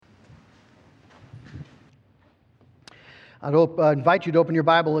Invite you to open your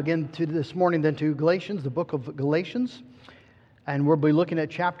Bible again to this morning, then to Galatians, the book of Galatians. And we'll be looking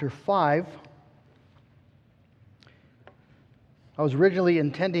at chapter 5. I was originally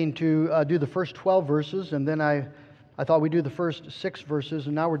intending to do the first 12 verses, and then I thought we'd do the first 6 verses,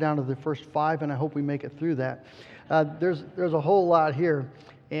 and now we're down to the first 5, and I hope we make it through that. There's a whole lot here,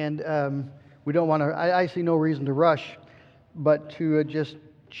 and we don't want to, I see no reason to rush, but to just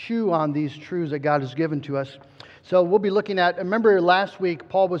chew on these truths that God has given to us. So we'll be looking at, remember last week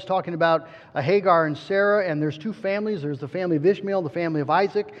Paul was talking about Hagar and Sarah, and there's two families. There's the family of Ishmael, the family of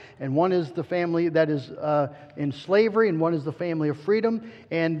Isaac, and one is the family that is in slavery, and one is the family of freedom.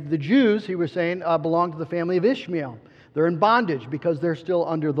 And the Jews, he was saying, belong to the family of Ishmael. They're in bondage because they're still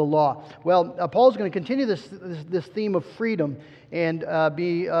under the law. Well, Paul's going to continue this theme of freedom and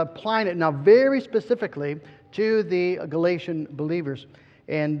be applying it now very specifically to the Galatian believers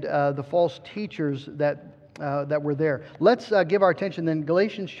and the false teachers that were there. Let's give our attention then,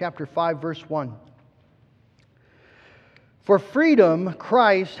 Galatians chapter 5, verse 1. For freedom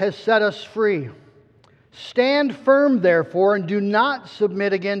Christ has set us free. Stand firm, therefore, and do not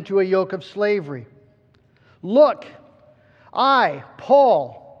submit again to a yoke of slavery. Look, I,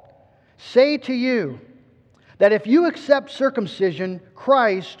 Paul, say to you that if you accept circumcision,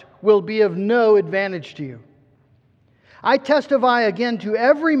 Christ will be of no advantage to you. I testify again to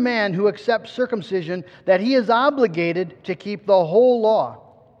every man who accepts circumcision that he is obligated to keep the whole law.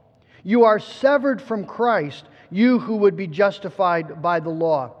 You are severed from Christ, you who would be justified by the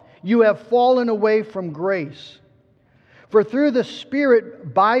law. You have fallen away from grace. For through the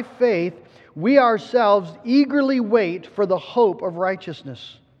Spirit, by faith, we ourselves eagerly wait for the hope of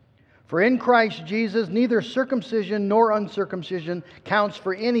righteousness. For in Christ Jesus, neither circumcision nor uncircumcision counts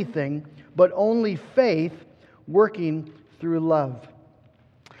for anything, but only faith working through love.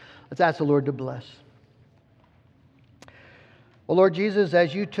 Let's ask the Lord to bless. Well, Lord Jesus,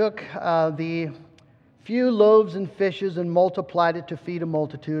 as you took the few loaves and fishes and multiplied it to feed a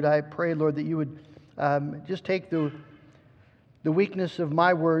multitude, I pray, Lord, that you would just take the weakness of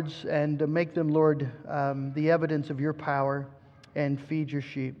my words and make them, Lord, the evidence of your power and feed your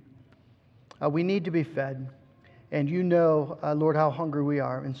sheep. We need to be fed. And you know, Lord, how hungry we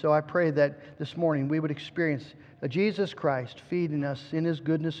are. And so I pray that this morning we would experience Jesus Christ feeding us in His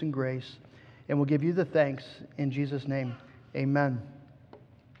goodness and grace. And we'll give you the thanks in Jesus' name. Amen.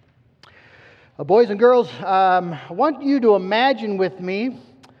 Boys and girls, I want you to imagine with me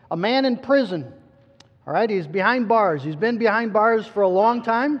a man in prison. All right, he's behind bars. He's been behind bars for a long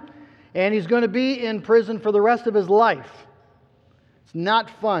time. And he's going to be in prison for the rest of his life. It's not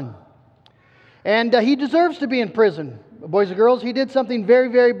fun. And he deserves to be in prison. Boys and girls, he did something very,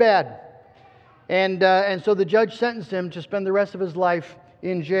 very bad. And so the judge sentenced him to spend the rest of his life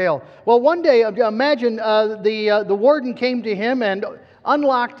in jail. Well, one day, imagine the warden came to him and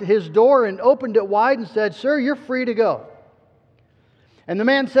unlocked his door and opened it wide and said, "Sir, you're free to go." And the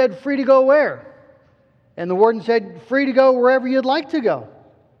man said, "Free to go where?" And the warden said, "Free to go wherever you'd like to go.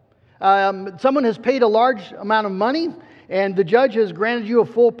 Someone has paid a large amount of money, and the judge has granted you a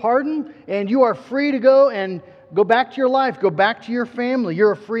full pardon, and you are free to go and go back to your life, go back to your family.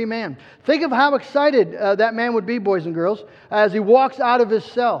 You're a free man." Think of how excited that man would be, boys and girls, as he walks out of his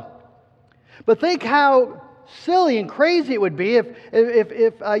cell. But think how silly and crazy it would be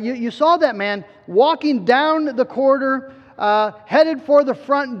if you saw that man walking down the corridor, headed for the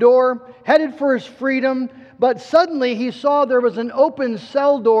front door, headed for his freedom, but suddenly he saw there was an open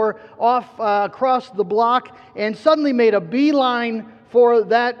cell door off across the block, and suddenly made a beeline for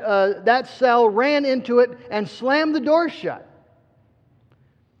that cell, ran into it, and slammed the door shut.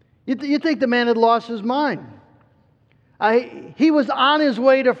 You'd think the man had lost his mind. He was on his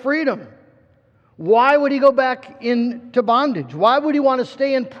way to freedom. Why would he go back into bondage? Why would he want to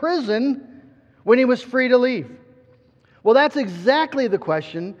stay in prison when he was free to leave? Well, that's exactly the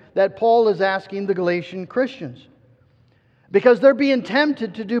question that Paul is asking the Galatian Christians. Because they're being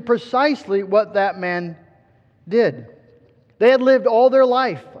tempted to do precisely what that man did. They had lived all their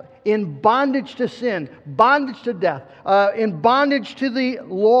life in bondage to sin, bondage to death, in bondage to the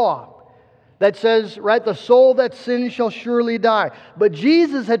law that says, right, the soul that sins shall surely die. But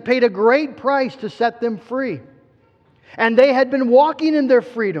Jesus had paid a great price to set them free. And they had been walking in their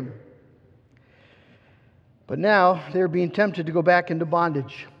freedom. But now they're being tempted to go back into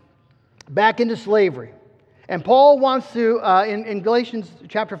bondage, back into slavery. And Paul wants to, in Galatians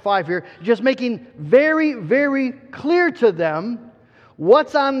chapter 5 here, just making very, very clear to them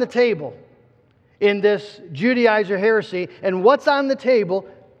what's on the table in this Judaizer heresy and what's on the table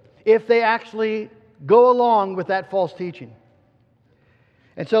if they actually go along with that false teaching.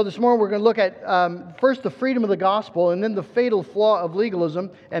 And so this morning we're going to look at first the freedom of the gospel, and then the fatal flaw of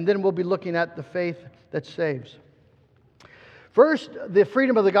legalism, and then we'll be looking at the faith that saves. First, the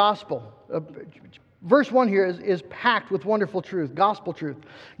freedom of the gospel. Verse 1 here is packed with wonderful truth, gospel truth.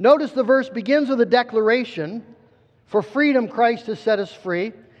 Notice the verse begins with a declaration, "For freedom Christ has set us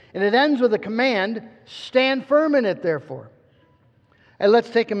free," and it ends with a command, "Stand firm in it, therefore." And let's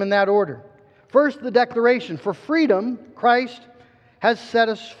take them in that order. First, the declaration, "For freedom Christ has set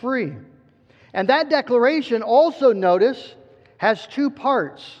us free." And that declaration also, notice, has two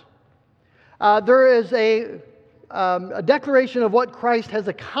parts. There is a declaration of what Christ has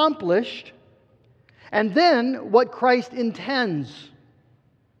accomplished, and then what Christ intends.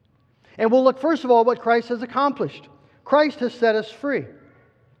 And we'll look first of all at what Christ has accomplished. Christ has set us free.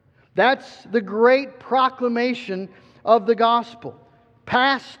 That's the great proclamation of the gospel.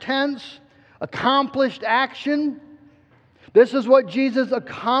 Past tense, accomplished action. This is what Jesus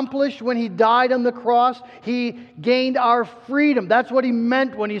accomplished when He died on the cross. He gained our freedom. That's what He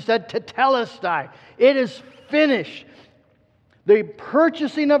meant when He said, "Tetelestai." It is finished. The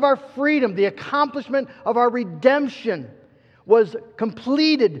purchasing of our freedom, the accomplishment of our redemption was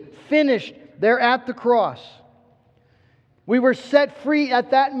completed, finished there at the cross. We were set free at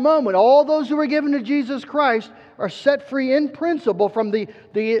that moment. All those who were given to Jesus Christ are set free in principle from the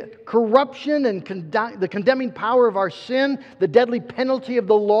corruption and the condemning power of our sin, the deadly penalty of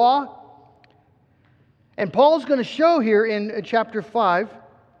the law. And Paul's going to show here in chapter 5,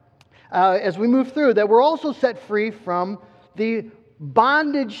 as we move through, that we're also set free from the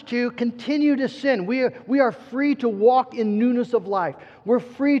bondage to continue to sin. We are free to walk in newness of life. We're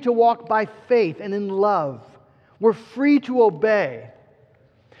free to walk by faith and in love. We're free to obey.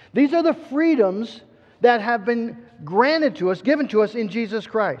 These are the freedoms that have been granted to us, given to us in Jesus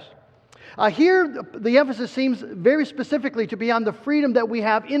Christ. Here, the emphasis seems very specifically to be on the freedom that we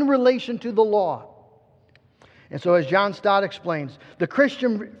have in relation to the law. And so, as John Stott explains, the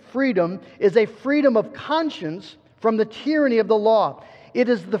Christian freedom is a freedom of conscience from the tyranny of the law. It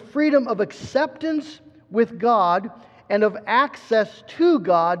is the freedom of acceptance with God and of access to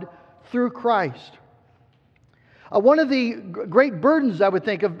God through Christ. One of the great burdens, I would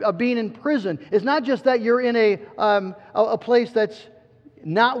think, of being in prison is not just that you're in a place that's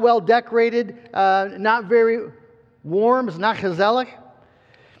not well decorated, not very warm, it's not gezellig.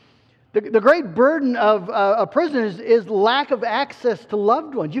 The great burden of a prison is lack of access to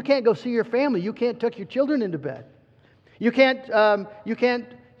loved ones. You can't go see your family. You can't tuck your children into bed. You can't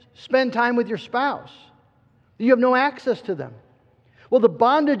spend time with your spouse. You have no access to them. Well, the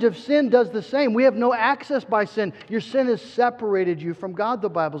bondage of sin does the same. We have no access by sin. Your sin has separated you from God, the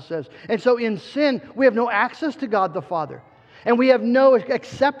Bible says. And so in sin, we have no access to God the Father. And we have no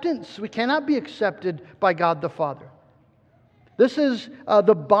acceptance. We cannot be accepted by God the Father. This is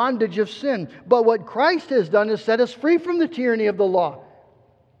the bondage of sin. But what Christ has done is set us free from the tyranny of the law.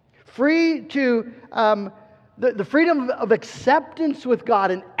 Free to the freedom of acceptance with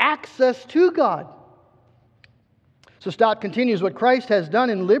God and access to God. So Stott continues, what Christ has done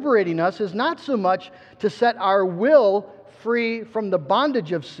in liberating us is not so much to set our will free from the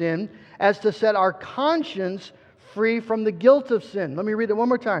bondage of sin as to set our conscience free from the guilt of sin. Let me read it one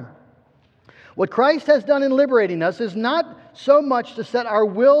more time. What Christ has done in liberating us is not so much to set our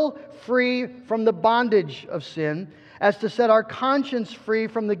will free from the bondage of sin as to set our conscience free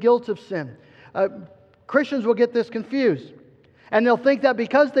from the guilt of sin. Christians will get this confused. And they'll think that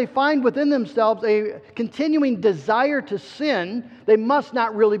because they find within themselves a continuing desire to sin, they must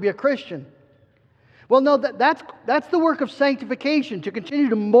not really be a Christian. Well, no, that's the work of sanctification, to continue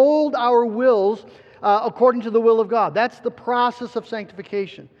to mold our wills according to the will of God. That's the process of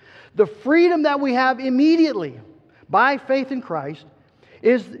sanctification. The freedom that we have immediately by faith in Christ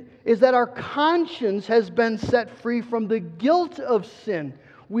is that our conscience has been set free from the guilt of sin.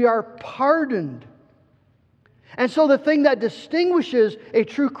 We are pardoned. And so the thing that distinguishes a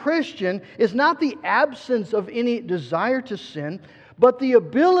true Christian is not the absence of any desire to sin, but the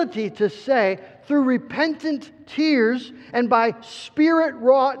ability to say, through repentant tears and by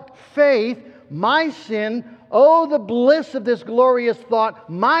Spirit-wrought faith, my sin, oh, the bliss of this glorious thought,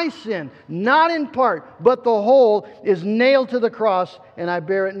 my sin, not in part, but the whole, is nailed to the cross, and I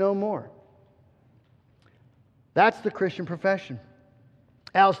bear it no more. That's the Christian profession.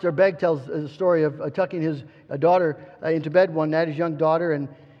 Alistair Begg tells the story of tucking his daughter into bed one night, his young daughter, and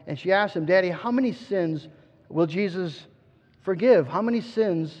she asked him, "Daddy, how many sins will Jesus forgive? How many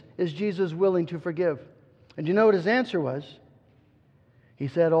sins is Jesus willing to forgive?" And do you know what his answer was? He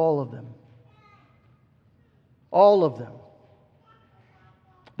said, "All of them. All of them."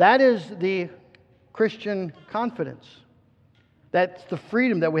 That is the Christian confidence. That's the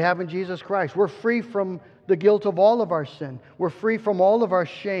freedom that we have in Jesus Christ. We're free from the guilt of all of our sin. We're free from all of our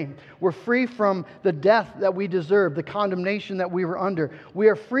shame. We're free from the death that we deserve, the condemnation that we were under. We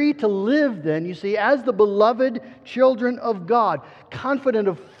are free to live then, you see, as the beloved children of God, confident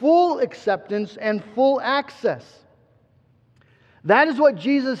of full acceptance and full access. That is what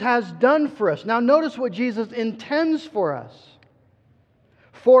Jesus has done for us. Now notice what Jesus intends for us.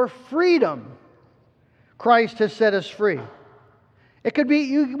 For freedom, Christ has set us free. It could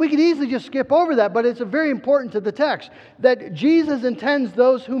be, we could easily just skip over that, but it's very important to the text that Jesus intends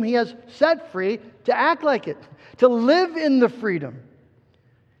those whom He has set free to act like it, to live in the freedom.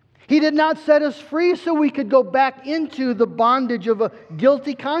 He did not set us free so we could go back into the bondage of a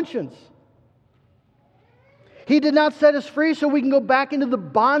guilty conscience. He did not set us free so we can go back into the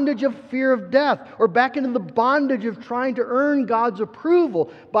bondage of fear of death or back into the bondage of trying to earn God's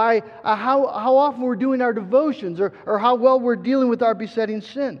approval by how often we're doing our devotions or how well we're dealing with our besetting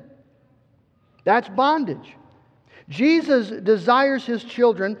sin. That's bondage. Jesus desires His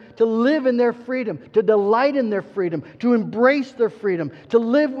children to live in their freedom, to delight in their freedom, to embrace their freedom, to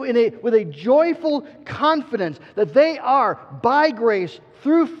live with a joyful confidence that they are, by grace,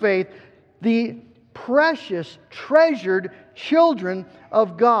 through faith, the precious, treasured children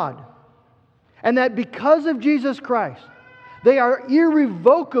of God. And that because of Jesus Christ, they are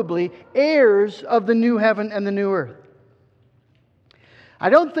irrevocably heirs of the new heaven and the new earth. I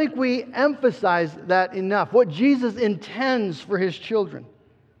don't think we emphasize that enough, what Jesus intends for His children.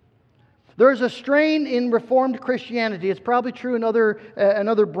 There's a strain in Reformed Christianity. It's probably true in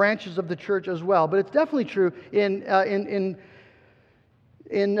other branches of the church as well, but it's definitely true in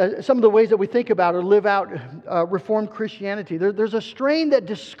some of the ways that we think about or live out Reformed Christianity. There's a strain that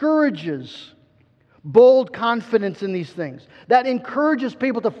discourages bold confidence in these things, that encourages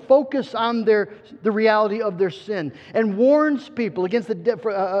people to focus on the reality of their sin, and warns people against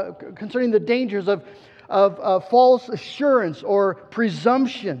concerning the dangers of false assurance or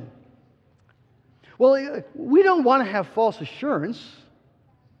presumption. Well, we don't want to have false assurance,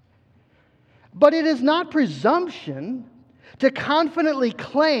 but it is not presumption to confidently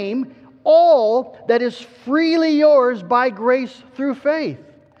claim all that is freely yours by grace through faith.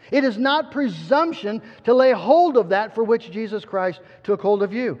 It is not presumption to lay hold of that for which Jesus Christ took hold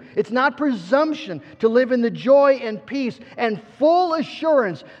of you. It's not presumption to live in the joy and peace and full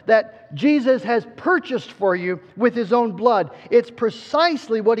assurance that Jesus has purchased for you with His own blood. It's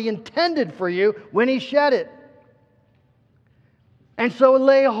precisely what He intended for you when He shed it. And so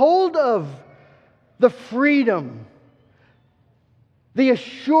lay hold of the freedom, the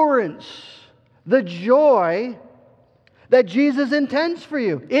assurance, the joy that Jesus intends for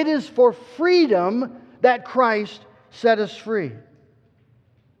you. It is for freedom that Christ set us free.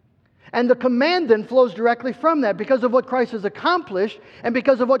 And the command then flows directly from that. Because of what Christ has accomplished and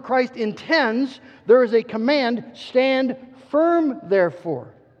because of what Christ intends, there is a command, stand firm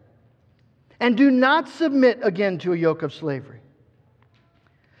therefore, and do not submit again to a yoke of slavery.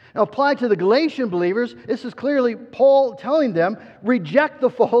 Now, applied to the Galatian believers, this is clearly Paul telling them, reject the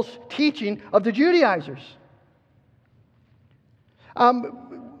false teaching of the Judaizers.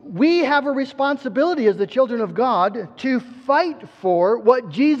 We have a responsibility as the children of God to fight for what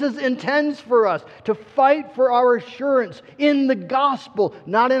Jesus intends for us, to fight for our assurance in the gospel,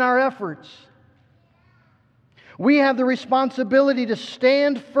 not in our efforts. We have the responsibility to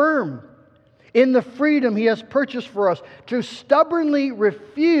stand firm in the freedom He has purchased for us, to stubbornly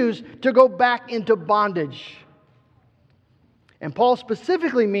refuse to go back into bondage. And Paul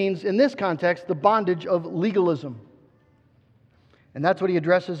specifically means, in this context, the bondage of legalism. And that's what he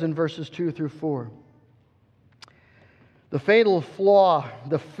addresses in verses 2 through 4. The fatal flaw,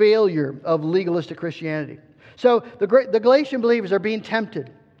 the failure of legalistic Christianity. So the Galatian believers are being tempted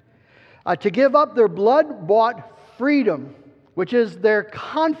to give up their blood-bought freedom, which is their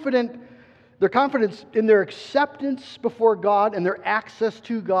confidence in their acceptance before God and their access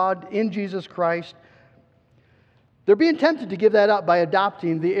to God in Jesus Christ. They're being tempted to give that up by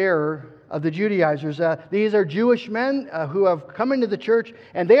adopting the error of the Judaizers. These are Jewish men who have come into the church,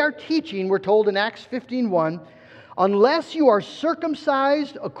 and they are teaching, we're told in Acts 15:1, unless you are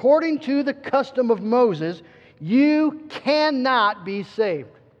circumcised according to the custom of Moses, you cannot be saved.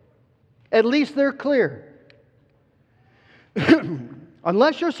 At least they're clear.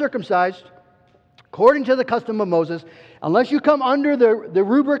 Unless you're circumcised according to the custom of Moses, unless you come under the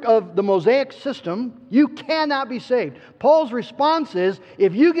rubric of the Mosaic system, you cannot be saved. Paul's response is,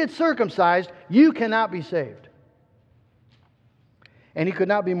 if you get circumcised, you cannot be saved. And he could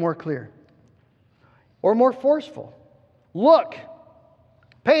not be more clear or more forceful. Look,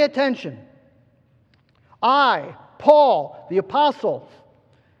 pay attention. I, Paul, the apostle,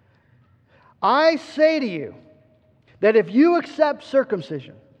 I say to you that if you accept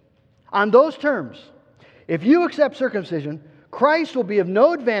circumcision on those terms, if you accept circumcision, Christ will be of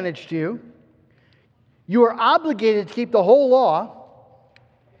no advantage to you. You are obligated to keep the whole law,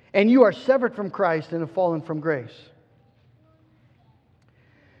 and you are severed from Christ and have fallen from grace.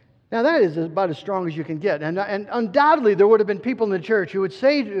 Now that is about as strong as you can get. And undoubtedly there would have been people in the church who would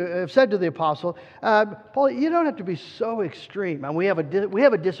have said to the apostle, Paul, you don't have to be so extreme. And we have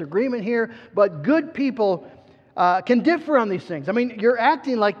a disagreement here, but good people can differ on these things. I mean, you're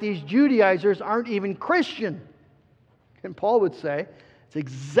acting like these Judaizers aren't even Christian. And Paul would say, it's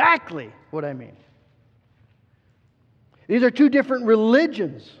exactly what I mean. These are two different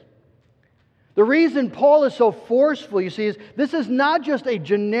religions. The reason Paul is so forceful, you see, is this is not just a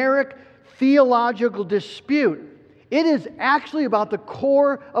generic theological dispute. It is actually about the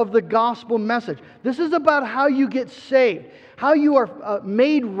core of the gospel message. This is about how you get saved, how you are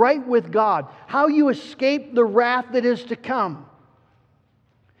made right with God, how you escape the wrath that is to come,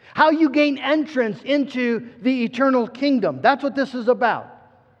 how you gain entrance into the eternal kingdom. That's what this is about.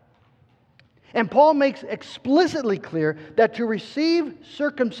 And Paul makes explicitly clear that to receive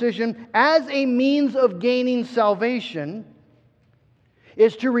circumcision as a means of gaining salvation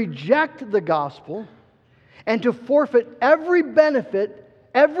is to reject the gospel and to forfeit every benefit,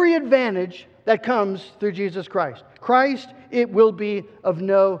 every advantage that comes through Jesus Christ. Christ, it will be of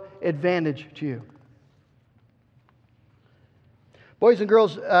no advantage to you. Boys and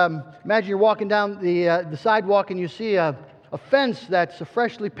girls, imagine you're walking down the sidewalk and you see a fence that's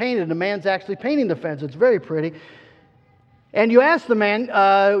freshly painted. The man's actually painting the fence. It's very pretty. And you ask the man,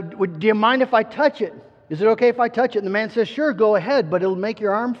 do you mind if I touch it? Is it okay if I touch it? And the man says, sure, go ahead, but it'll make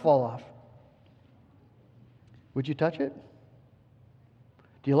your arm fall off. Would you touch it?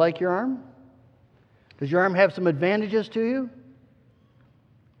 Do you like your arm? Does your arm have some advantages to you?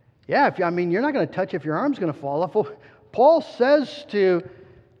 Yeah, you're not going to touch if your arm's going to fall off. Well, Paul says to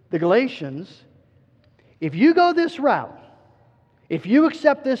the Galatians, if you go this route, if you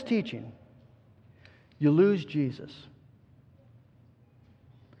accept this teaching, you lose Jesus.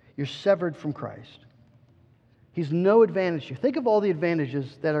 You're severed from Christ. He's no advantage to you. Think of all the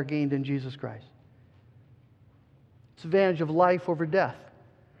advantages that are gained in Jesus Christ. It's the advantage of life over death.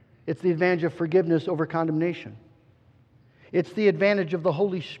 It's the advantage of forgiveness over condemnation. It's the advantage of the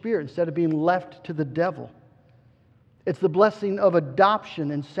Holy Spirit instead of being left to the devil. It's the blessing of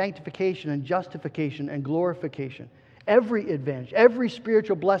adoption and sanctification and justification and glorification. Every advantage, every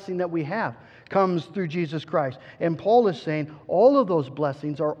spiritual blessing that we have comes through Jesus Christ. And Paul is saying all of those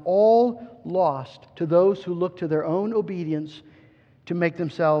blessings are all lost to those who look to their own obedience to make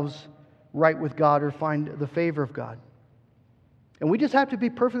themselves right with God or find the favor of God. And we just have to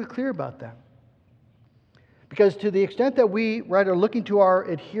be perfectly clear about that. Because to the extent that we are looking to our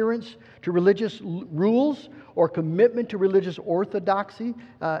adherence to religious rules or commitment to religious orthodoxy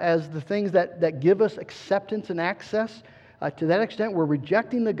as the things that give us acceptance and access, to that extent we're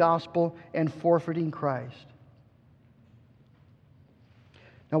rejecting the gospel and forfeiting Christ.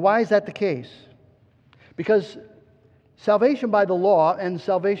 Now, why is that the case? Because salvation by the law and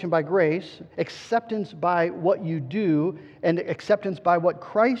salvation by grace, acceptance by what you do and acceptance by what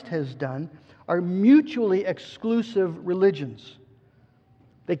Christ has done, are mutually exclusive religions.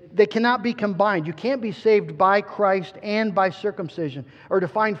 They cannot be combined. You can't be saved by Christ and by circumcision, or to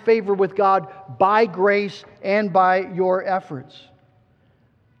find favor with God by grace and by your efforts.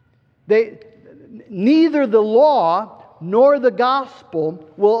 Neither the law nor the gospel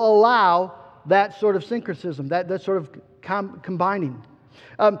will allow that sort of syncretism, that sort of combining.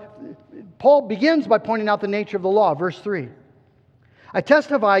 Paul begins by pointing out the nature of the law, verse 3. I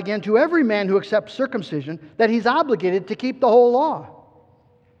testify again to every man who accepts circumcision that he's obligated to keep the whole law.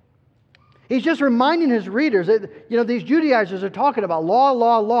 He's just reminding his readers that, these Judaizers are talking about law,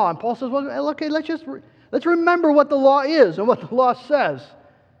 law, law. And Paul says, well, okay, let's remember what the law is and what the law says.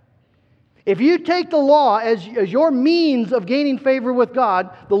 If you take the law as your means of gaining favor with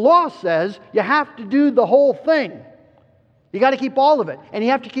God, the law says you have to do the whole thing. You got to keep all of it. And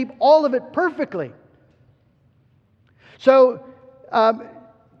you have to keep all of it perfectly. So,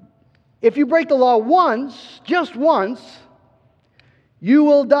 if you break the law once, just once, you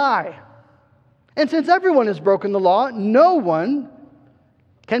will die. And since everyone has broken the law, no one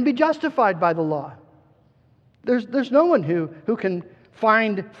can be justified by the law. There's no one who can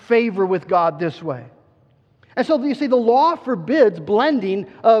find favor with God this way. And so you see, the law forbids blending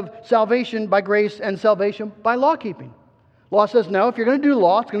of salvation by grace and salvation by law keeping. Law says, no, if you're going to do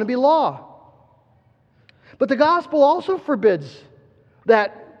law, it's going to be law. But the gospel also forbids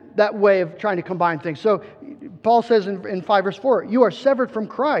that that way of trying to combine things. So Paul says in 5 verse 4, you are severed from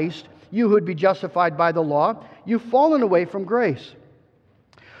Christ, you who would be justified by the law. You've fallen away from grace.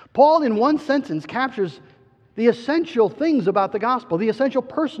 Paul, in one sentence, captures the essential things about the gospel. The essential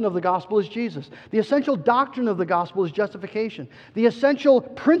person of the gospel is Jesus. The essential doctrine of the gospel is justification. The essential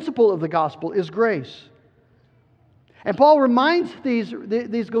principle of the gospel is grace. And Paul reminds these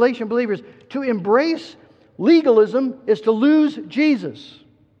Galatian believers to embrace legalism is to lose Jesus.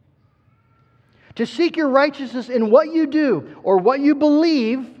 To seek your righteousness in what you do or what you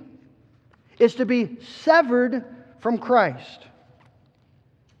believe is to be severed from Christ.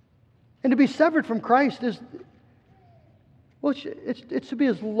 And to be severed from Christ is, well, it's to be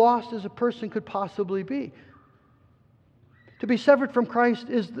as lost as a person could possibly be. To be severed from Christ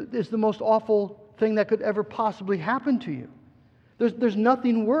is the most awful thing that could ever possibly happen to you. There's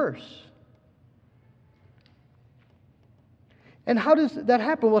nothing worse. And how does that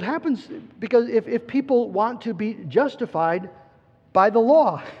happen? Well, it happens because if people want to be justified by the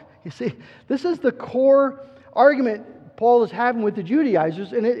law. You see, this is the core argument Paul is having with the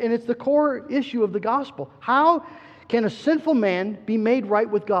Judaizers, and it's the core issue of the gospel. How can a sinful man be made right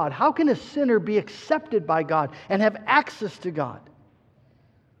with God? How can a sinner be accepted by God and have access to God?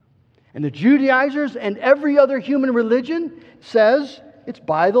 And the Judaizers and every other human religion says it's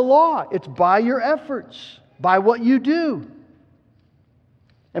by the law. It's by your efforts, by what you do.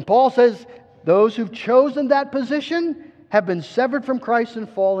 And Paul says those who've chosen that position have been severed from Christ and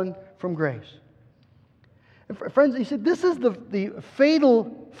fallen from grace. And friends, he said this is the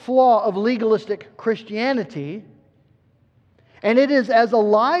fatal flaw of legalistic Christianity, and it is as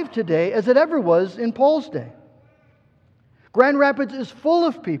alive today as it ever was in Paul's day. Grand Rapids is full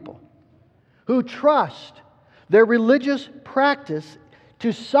of people who trust their religious practice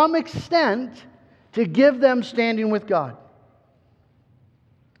to some extent to give them standing with God.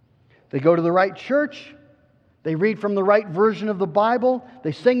 They go to the right church, they read from the right version of the Bible,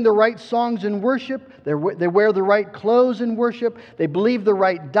 they sing the right songs in worship, they wear the right clothes in worship, they believe the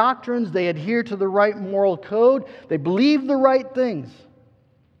right doctrines, they adhere to the right moral code, they believe the right things.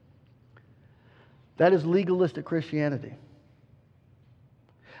 That is legalistic Christianity.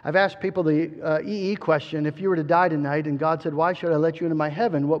 I've asked people the EE question, if you were to die tonight and God said, why should I let you into my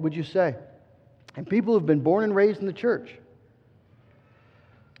heaven, what would you say? And people who've been born and raised in the church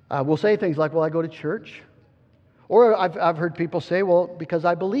will say things like, well, I go to church. Or I've heard people say, well, because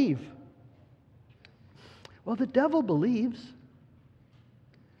I believe. Well, the devil believes.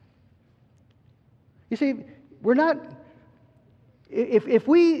 You see, we're not... If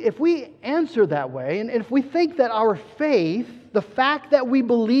we answer that way, and if we think that our faith, the fact that we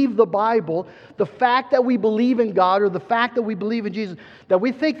believe the Bible, the fact that we believe in God, or the fact that we believe in Jesus, that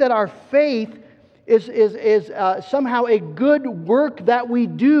we think that our faith is somehow a good work that we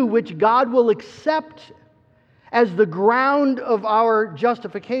do, which God will accept as the ground of our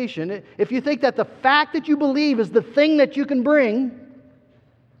justification. If you think that the fact that you believe is the thing that you can bring,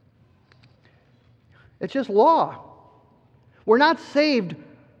 it's just law. We're not saved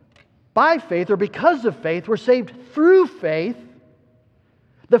by faith or because of faith. We're saved through faith,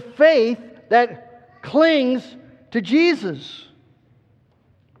 the faith that clings to Jesus.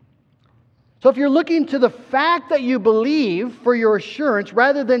 So if you're looking to the fact that you believe for your assurance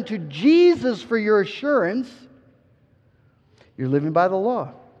rather than to Jesus for your assurance, you're living by the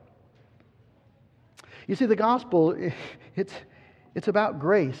law. You see, the gospel, it's about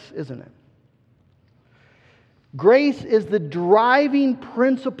grace, isn't it? Grace is the driving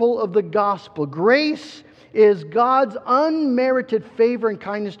principle of the gospel. Grace is God's unmerited favor and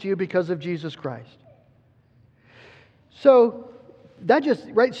kindness to you because of Jesus Christ. So, that just,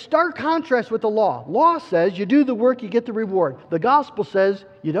 right, stark contrast with the law. Law says you do the work, you get the reward. The gospel says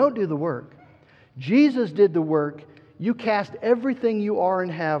you don't do the work. Jesus did the work. You cast everything you are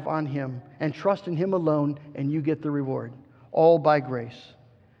and have on Him and trust in Him alone, and you get the reward. All by grace.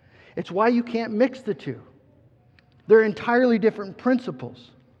 It's why you can't mix the two. They're entirely different principles.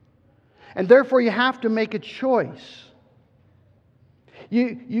 And therefore you have to make a choice.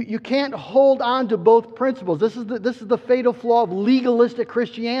 You can't hold on to both principles. This is the fatal flaw of legalistic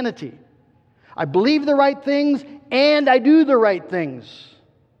Christianity. I believe the right things and I do the right things.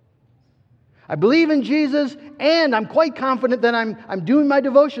 I believe in Jesus and I'm quite confident that I'm doing my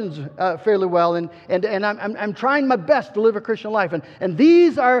devotions fairly well and I'm trying my best to live a Christian life. And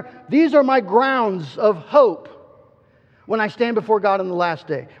these are my grounds of hope when I stand before God on the last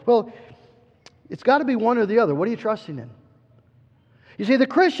day. Well, it's got to be one or the other. What are you trusting in? You see, the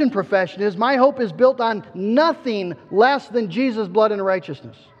Christian profession is, my hope is built on nothing less than Jesus' blood and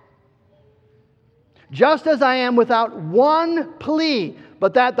righteousness. Just as I am without one plea,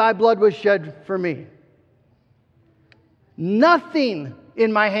 but that thy blood was shed for me. Nothing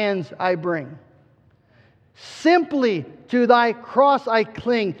in my hands I bring. Simply to thy cross I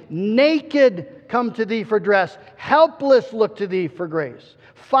cling. Naked come to thee for dress. Helpless look to thee for grace.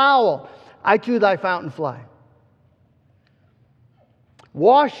 Foul, I to thy fountain fly.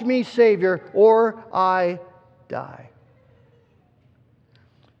 Wash me, Savior, or I die.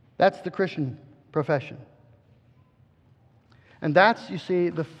 That's the Christian profession. And that's, you see,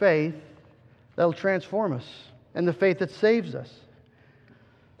 the faith that will transform us and the faith that saves us.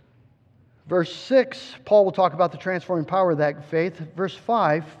 Verse 6, Paul will talk about the transforming power of that faith. Verse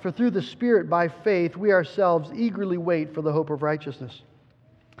 5, for through the Spirit by faith we ourselves eagerly wait for the hope of righteousness.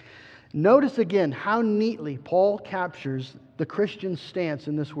 Notice again how neatly Paul captures the Christian stance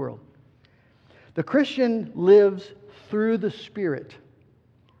in this world. The Christian lives through the Spirit.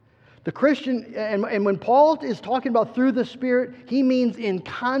 The Christian, and when Paul is talking about through the Spirit, he means in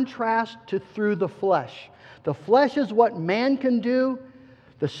contrast to through the flesh. The flesh is what man can do.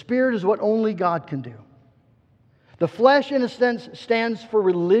 The Spirit is what only God can do. The flesh, in a sense, stands for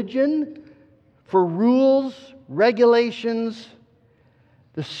religion, for rules, regulations.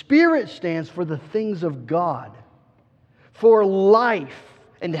 The Spirit stands for the things of God, for life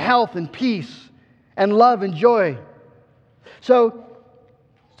and health and peace and love and joy. So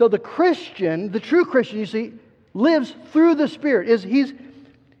the Christian, the true Christian, you see, lives through the Spirit.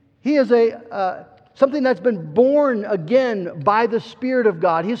 He is something that's been born again by the Spirit of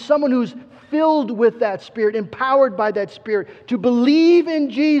God. He's someone who's filled with that Spirit, empowered by that Spirit, to believe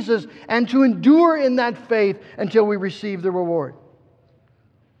in Jesus and to endure in that faith until we receive the reward.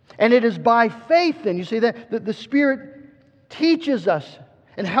 And it is by faith, then, you see, that the Spirit teaches us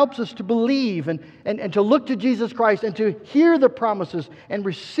and helps us to believe and to look to Jesus Christ and to hear the promises and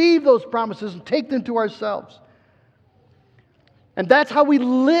receive those promises and take them to ourselves. And that's how we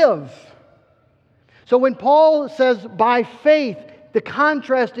live. So when Paul says by faith, the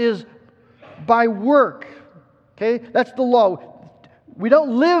contrast is by work. Okay? That's the law. We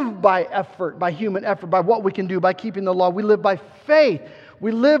don't live by effort, by human effort, by what we can do, by keeping the law. We live by faith.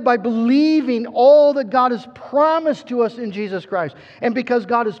 We live by believing all that God has promised to us in Jesus Christ. And because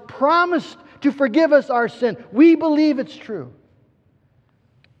God has promised to forgive us our sin, we believe it's true.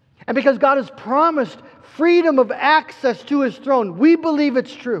 And because God has promised freedom of access to His throne, we believe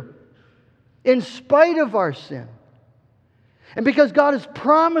it's true, in spite of our sin. And because God has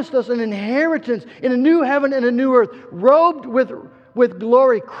promised us an inheritance in a new heaven and a new earth, robed with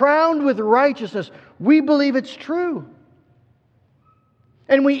glory, crowned with righteousness, we believe it's true.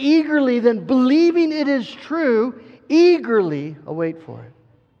 And we eagerly, then, believing it is true, eagerly await for it.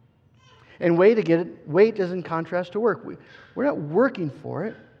 And wait is in contrast to work. We're not working for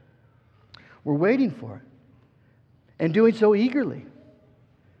it. We're waiting for it. And doing so eagerly.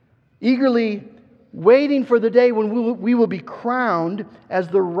 Eagerly waiting for the day when we will be crowned as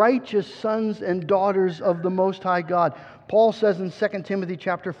the righteous sons and daughters of the Most High God. Paul says in 2 Timothy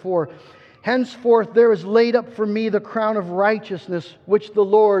chapter 4, henceforth there is laid up for me the crown of righteousness, which the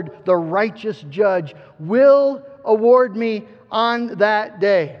Lord, the righteous judge, will award me on that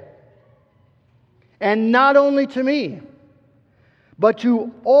day. And not only to me, but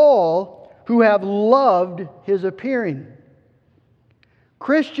to all who have loved His appearing.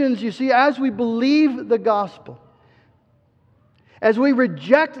 Christians, you see, as we believe the gospel, as we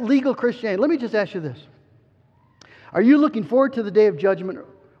reject legal Christianity, let me just ask you this. Are you looking forward to the day of judgment,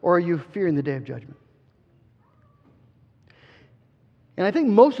 or are you fearing the day of judgment? And I think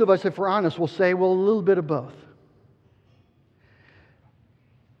most of us, if we're honest, will say, well, a little bit of both.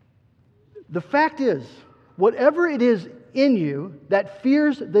 The fact is, whatever it is in you that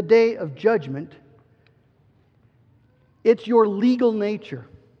fears the day of judgment, it's your legal nature.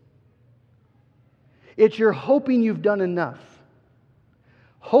 It's your hoping you've done enough.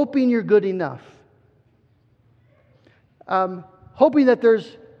 Hoping you're good enough. Hoping that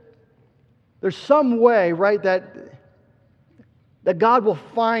there's some way, right, that God will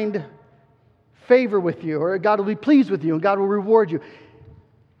find favor with you, or God will be pleased with you, and God will reward you.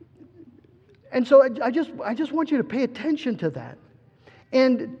 And so I just want you to pay attention to that.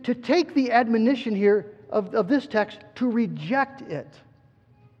 And to take the admonition here of this text to reject it.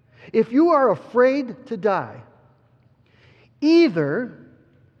 If you are afraid to die, either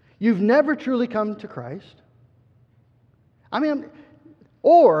you've never truly come to Christ,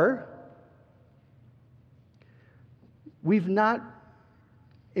 or we've not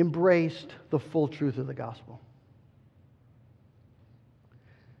embraced the full truth of the gospel.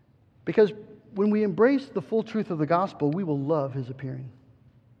 Because when we embrace the full truth of the gospel, we will love His appearing.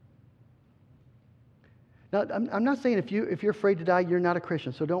 Now, I'm not saying if you're afraid to die, you're not a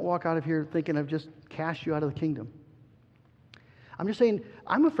Christian. So don't walk out of here thinking I've just cast you out of the kingdom. I'm just saying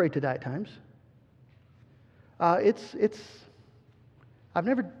I'm afraid to die at times. I've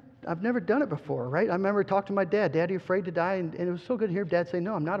never done it before, right? I remember talking to my dad. Dad, are you afraid to die? And it was so good to hear Dad say,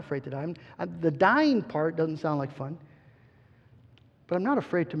 no, I'm not afraid to die. The dying part doesn't sound like fun. But I'm not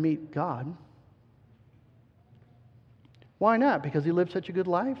afraid to meet God. Why not? Because he lived such a good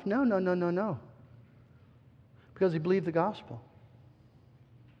life? No. Because he believed the gospel.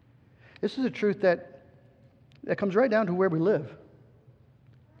 This is a truth that comes right down to where we live.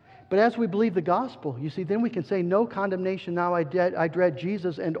 But as we believe the gospel, you see, then we can say, no condemnation now I dread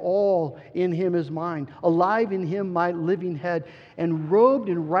Jesus, and all in him is mine. Alive in him my living head, and robed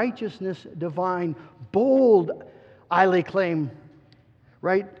in righteousness divine. Bold I lay claim,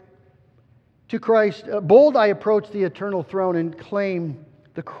 right? To Christ, bold I approach the eternal throne and claim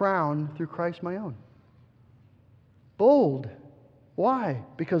the crown through Christ my own. Bold. Why?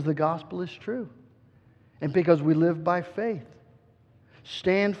 Because the gospel is true. And because we live by faith.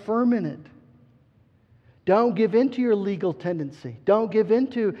 Stand firm in it. Don't give in to your legal tendency. Don't give in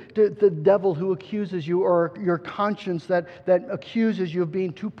to the devil who accuses you, or your conscience that accuses you of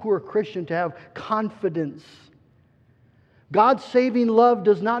being too poor a Christian to have confidence. God's saving love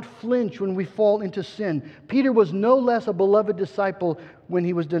does not flinch when we fall into sin. Peter was no less a beloved disciple when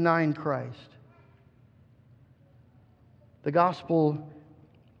he was denying Christ. The gospel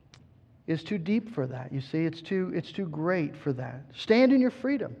is too deep for that. You see, it's too great for that. Stand in your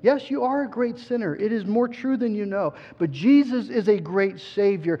freedom. Yes, you are a great sinner. It is more true than you know. But Jesus is a great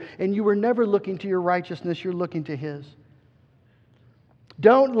Savior, and you were never looking to your righteousness. You're looking to His.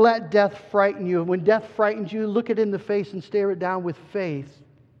 Don't let death frighten you. When death frightens you, look it in the face and stare it down with faith.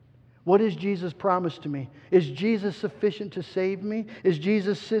 What has Jesus promised to me? Is Jesus sufficient to save me? Is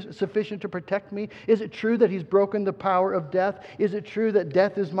Jesus sufficient to protect me? Is it true that He's broken the power of death? Is it true that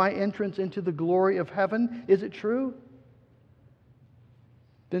death is my entrance into the glory of heaven? Is it true?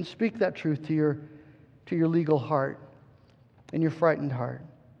 Then speak that truth to your legal heart and your frightened heart.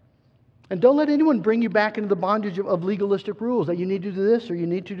 And don't let anyone bring you back into the bondage of legalistic rules that you need to do this or you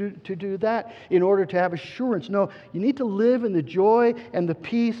need to do that in order to have assurance. No, you need to live in the joy and the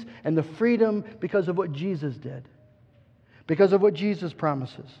peace and the freedom because of what Jesus did. Because of what Jesus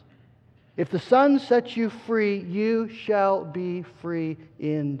promises. If the Son sets you free, you shall be free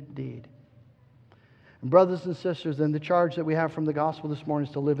indeed. And brothers and sisters, then the charge that we have from the gospel this morning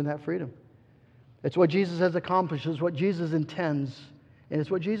is to live in that freedom. It's what Jesus has accomplished. It's what Jesus intends. And it's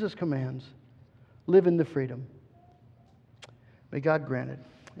what Jesus commands. Live in the freedom. May God grant it.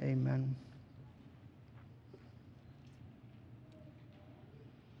 Amen.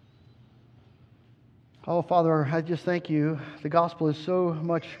 Oh, Father, I just thank you. The gospel is so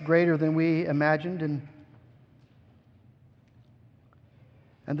much greater than we imagined. And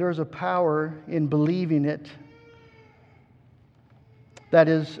there is a power in believing it that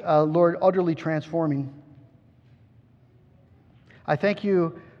is, Lord, utterly transforming. I thank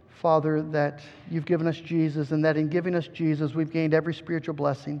you, Father, that you've given us Jesus, and that in giving us Jesus, we've gained every spiritual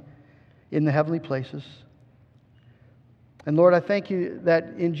blessing in the heavenly places. And Lord, I thank you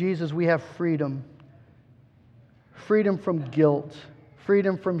that in Jesus we have freedom. Freedom from guilt.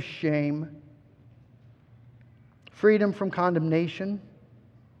 Freedom from shame. Freedom from condemnation.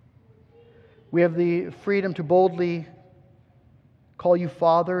 We have the freedom to boldly call you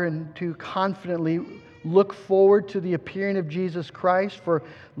Father and to confidently look forward to the appearing of Jesus Christ. For,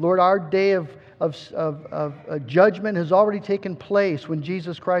 Lord, our day of judgment has already taken place when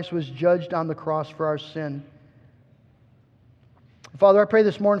Jesus Christ was judged on the cross for our sin. Father, I pray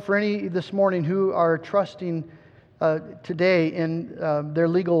this morning for any this morning who are trusting today in their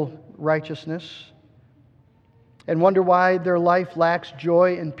legal righteousness and wonder why their life lacks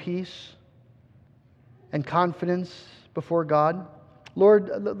joy and peace and confidence before God.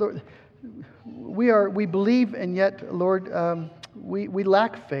 Lord, we believe, and yet, Lord, we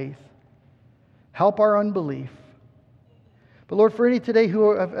lack faith. Help our unbelief. But Lord, for any today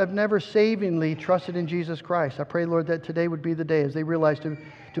who have never savingly trusted in Jesus Christ, I pray, Lord, that today would be the day as they realize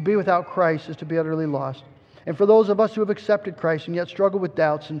to be without Christ is to be utterly lost. And for those of us who have accepted Christ and yet struggle with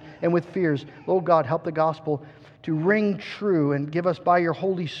doubts and with fears, oh God, help the gospel to ring true and give us by your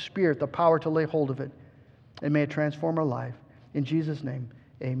Holy Spirit the power to lay hold of it. And may it transform our life. In Jesus' name,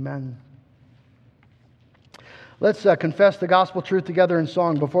 amen. Let's confess the gospel truth together in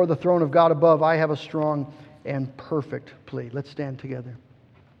song. Before the throne of God above, I have a strong and perfect plea. Let's stand together.